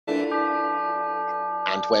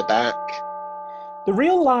And we're back. The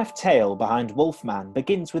real-life tale behind Wolfman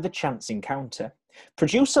begins with a chance encounter.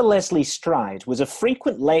 Producer Lesley Stride was a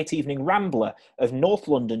frequent late-evening rambler of North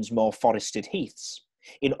London's more forested heaths.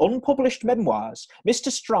 In unpublished memoirs,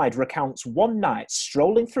 Mr. Stride recounts one night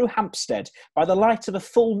strolling through Hampstead by the light of a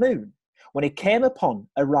full moon, when he came upon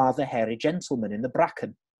a rather hairy gentleman in the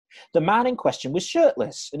bracken. The man in question was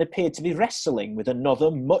shirtless and appeared to be wrestling with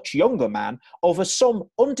another, much younger man over some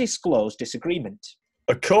undisclosed disagreement.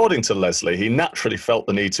 According to Lesley, he naturally felt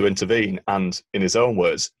the need to intervene and, in his own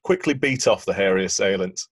words, quickly beat off the hairy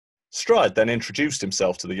assailant. Stride then introduced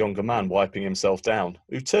himself to the younger man wiping himself down,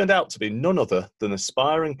 who turned out to be none other than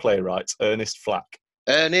aspiring playwright Ernest Flack.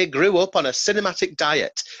 Ernie grew up on a cinematic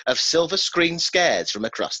diet of silver screen scares from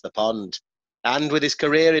across the pond. And with his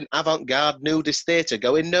career in avant-garde nudist theatre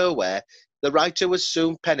going nowhere, the writer was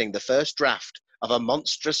soon penning the first draft of a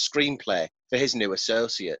monstrous screenplay for his new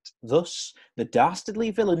associate. Thus, the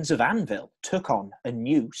dastardly villains of Anvil took on a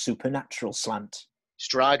new supernatural slant.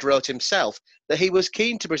 Stride wrote himself that he was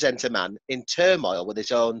keen to present a man in turmoil with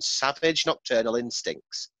his own savage nocturnal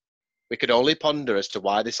instincts. We could only ponder as to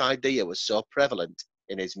why this idea was so prevalent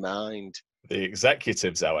in his mind. The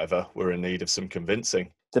executives, however, were in need of some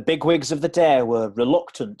convincing. The bigwigs of the day were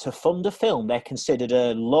reluctant to fund a film they considered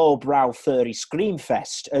a lowbrow furry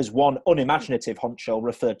screamfest, as one unimaginative honcho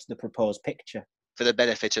referred to the proposed picture. For the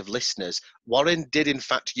benefit of listeners, Warren did in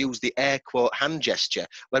fact use the air quote hand gesture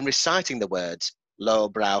when reciting the words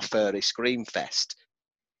lowbrow furry screamfest,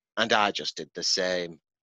 and I just did the same.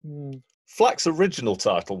 Flack's original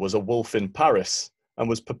title was A Wolf in Paris, and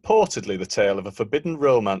was purportedly the tale of a forbidden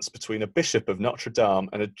romance between a bishop of Notre Dame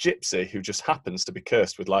and a gypsy who just happens to be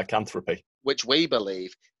cursed with lycanthropy. Which we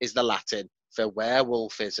believe is the Latin for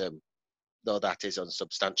werewolfism, though that is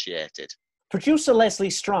unsubstantiated. Producer Lesley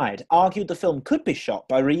Stride argued the film could be shot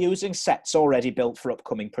by reusing sets already built for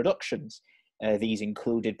upcoming productions. These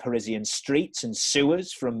included Parisian streets and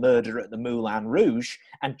sewers from Murder at the Moulin Rouge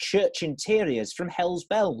and church interiors from Hell's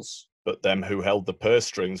Bells. But them who held the purse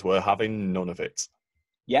strings were having none of it.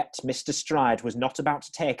 Yet Mr. Stride was not about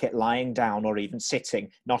to take it lying down or even sitting,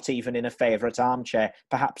 not even in a favourite armchair,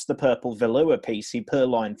 perhaps the purple velour piece he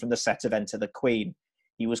purloined from the set of Enter the Queen.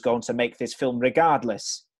 He was going to make this film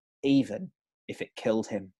regardless, even if it killed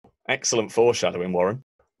him. Excellent foreshadowing, Warren.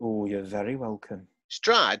 Oh, you're very welcome.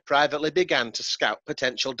 Stride privately began to scout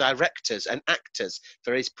potential directors and actors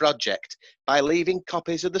for his project by leaving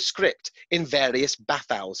copies of the script in various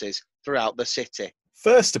bathhouses throughout the city.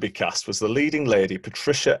 First to be cast was the leading lady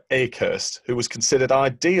Patricia Akehurst, who was considered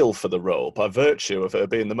ideal for the role by virtue of her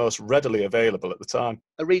being the most readily available at the time.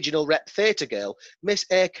 A regional rep theatre girl, Miss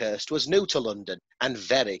Akehurst was new to London and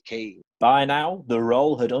very keen. By now, the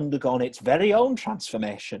role had undergone its very own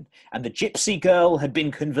transformation, and the gypsy girl had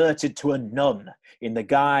been converted to a nun in the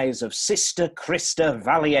guise of Sister Christa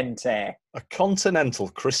Valiente. A continental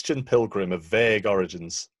Christian pilgrim of vague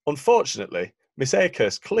origins. Unfortunately, Miss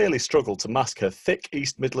Akehurst clearly struggled to mask her thick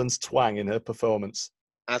East Midlands twang in her performance.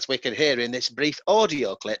 As we can hear in this brief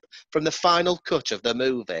audio clip from the final cut of the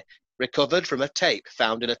movie, recovered from a tape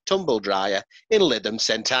found in a tumble dryer in Lytham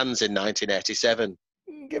St Anne's in 1987.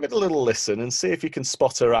 Give it a little listen and see if you can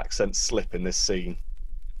spot her accent slip in this scene.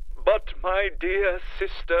 But, my dear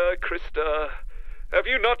sister Christa, have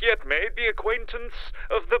you not yet made the acquaintance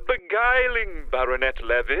of the beguiling Baronet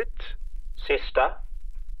Levitt? Sister?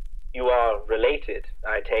 You are related,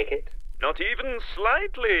 I take it? Not even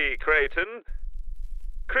slightly, Creighton.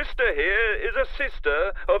 Christa here is a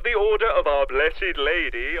sister of the Order of Our Blessed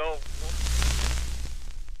Lady of...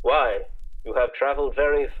 Why, you have travelled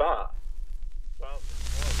very far. Well,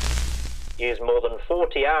 It is more than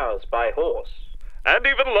 40 hours by horse. and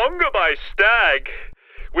even longer by stag,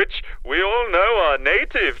 which we all know are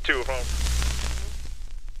native to...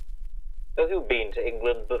 Have you been to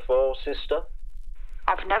England before, sister?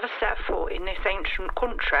 I've never set foot in this ancient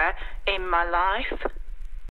country in my life.